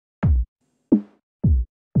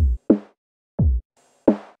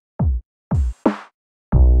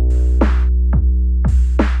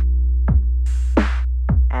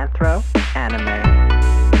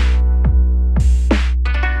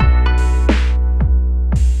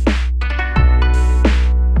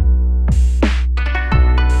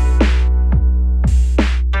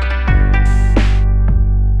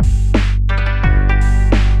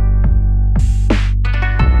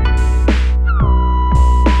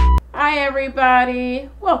Hi everybody,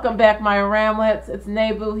 welcome back my Ramlets. It's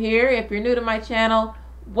Nebu here. If you're new to my channel,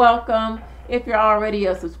 welcome. If you're already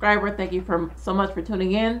a subscriber, thank you so much for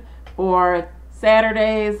tuning in for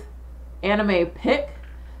Saturday's anime pick.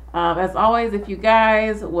 As always, if you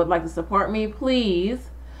guys would like to support me, please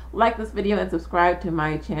like this video and subscribe to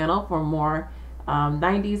my channel for more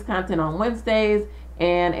 90s content on Wednesdays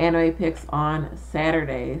and anime picks on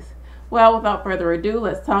Saturdays. Well, without further ado,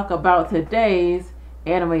 let's talk about today's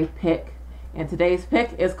anime pick. And today's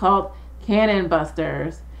pick is called Cannon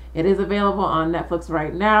Busters. It is available on Netflix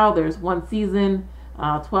right now. There's one season,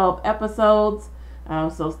 12 episodes.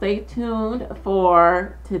 So stay tuned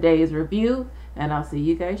for today's review, and I'll see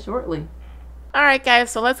you guys shortly. Alright guys,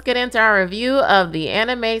 so let's get into our review of the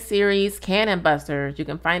anime series Cannon Busters. You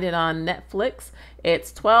can find it on Netflix.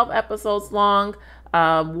 It's 12 episodes long.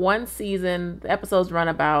 One season. The episodes run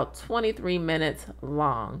about 23 minutes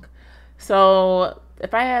long. So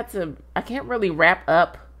if I had to, I can't really wrap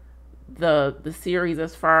up the series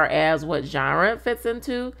as far as what genre it fits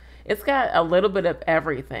into. It's got a little bit of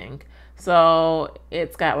everything. So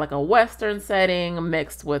it's got like a Western setting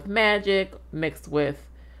mixed with magic, mixed with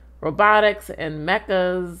robotics and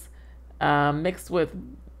mechas, mixed with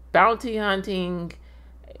bounty hunting.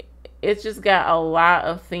 It's just got a lot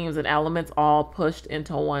of themes and elements all pushed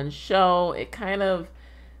into one show. It kind of,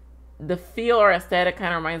 the feel or aesthetic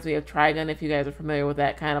kind of reminds me of Trigun, if you guys are familiar with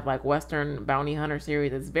that kind of like Western bounty hunter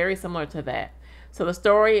series. It's very similar to that. So the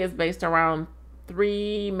story is based around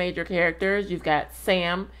three major characters. You've got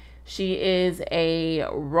Sam. She is a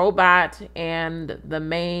robot and the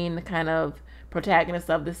main kind of protagonist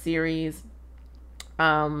of the series.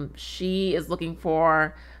 She is looking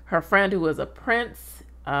for her friend who is a prince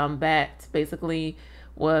that basically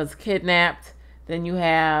was kidnapped. Then you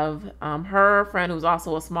have her friend who's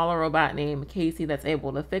also a smaller robot named Casey that's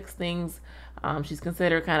able to fix things. She's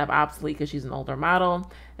considered kind of obsolete because she's an older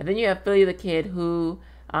model. And then you have Philly the kid who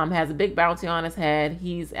has a big bounty on his head.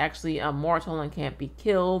 He's actually immortal and can't be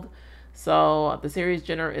killed. So the series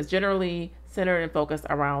is generally centered and focused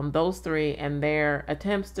around those three and their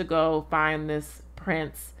attempts to go find this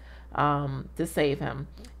prince to save him.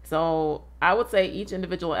 So I would say each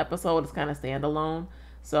individual episode is kind of standalone.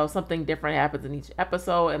 So something different happens in each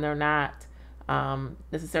episode and they're not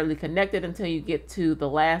necessarily connected until you get to the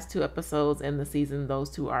last two episodes in the season.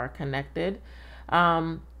 Those two are connected.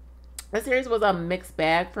 The series was a mixed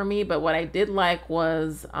bag for me, but what I did like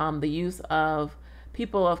was the use of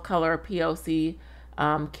people of color, POC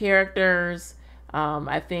characters.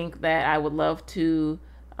 I think that I would love to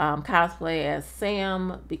cosplay as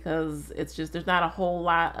Sam because it's just, there's not a whole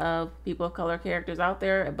lot of people of color characters out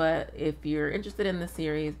there, but if you're interested in the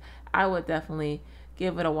series, I would definitely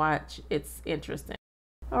give it a watch. It's interesting.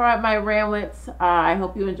 All right, my Ramlets, I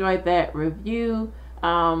hope you enjoyed that review.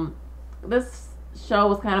 This show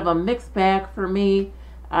was kind of a mixed bag for me.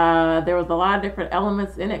 There was a lot of different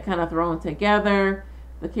elements in it kind of thrown together.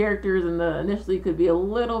 The characters initially could be a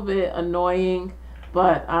little bit annoying,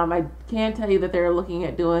 but I can tell you that they're looking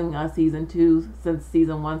at doing a season 2 since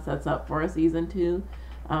season 1 sets up for a season 2.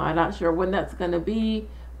 I'm not sure when that's going to be,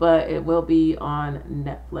 but it will be on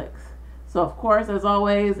Netflix. So of course, as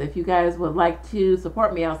always, if you guys would like to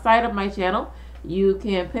support me outside of my channel, you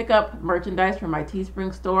can pick up merchandise from my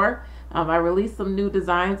Teespring store. I released some new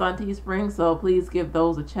designs on Teespring, so please give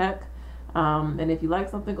those a check. And if you like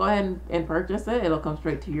something, go ahead and purchase it. It'll come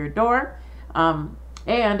straight to your door.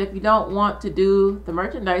 And if you don't want to do the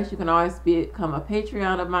merchandise, you can always become a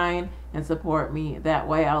Patreon of mine and support me that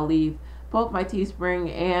way. I'll leave both my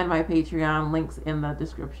Teespring and my Patreon links in the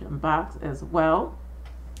description box as well.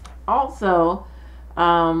 Also,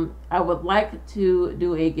 I would like to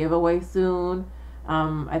do a giveaway soon.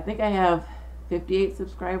 I think I have 58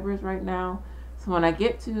 subscribers right now. So when I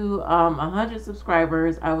get to 100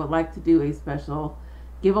 subscribers, I would like to do a special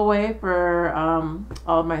giveaway for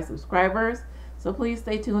all of my subscribers. So please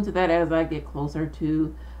stay tuned to that as I get closer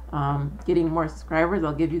to getting more subscribers.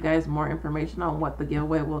 I'll give you guys more information on what the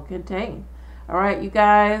giveaway will contain. All right, you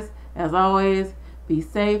guys, as always, be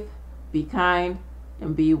safe, be kind,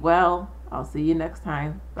 and be well. I'll see you next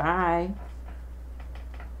time. Bye.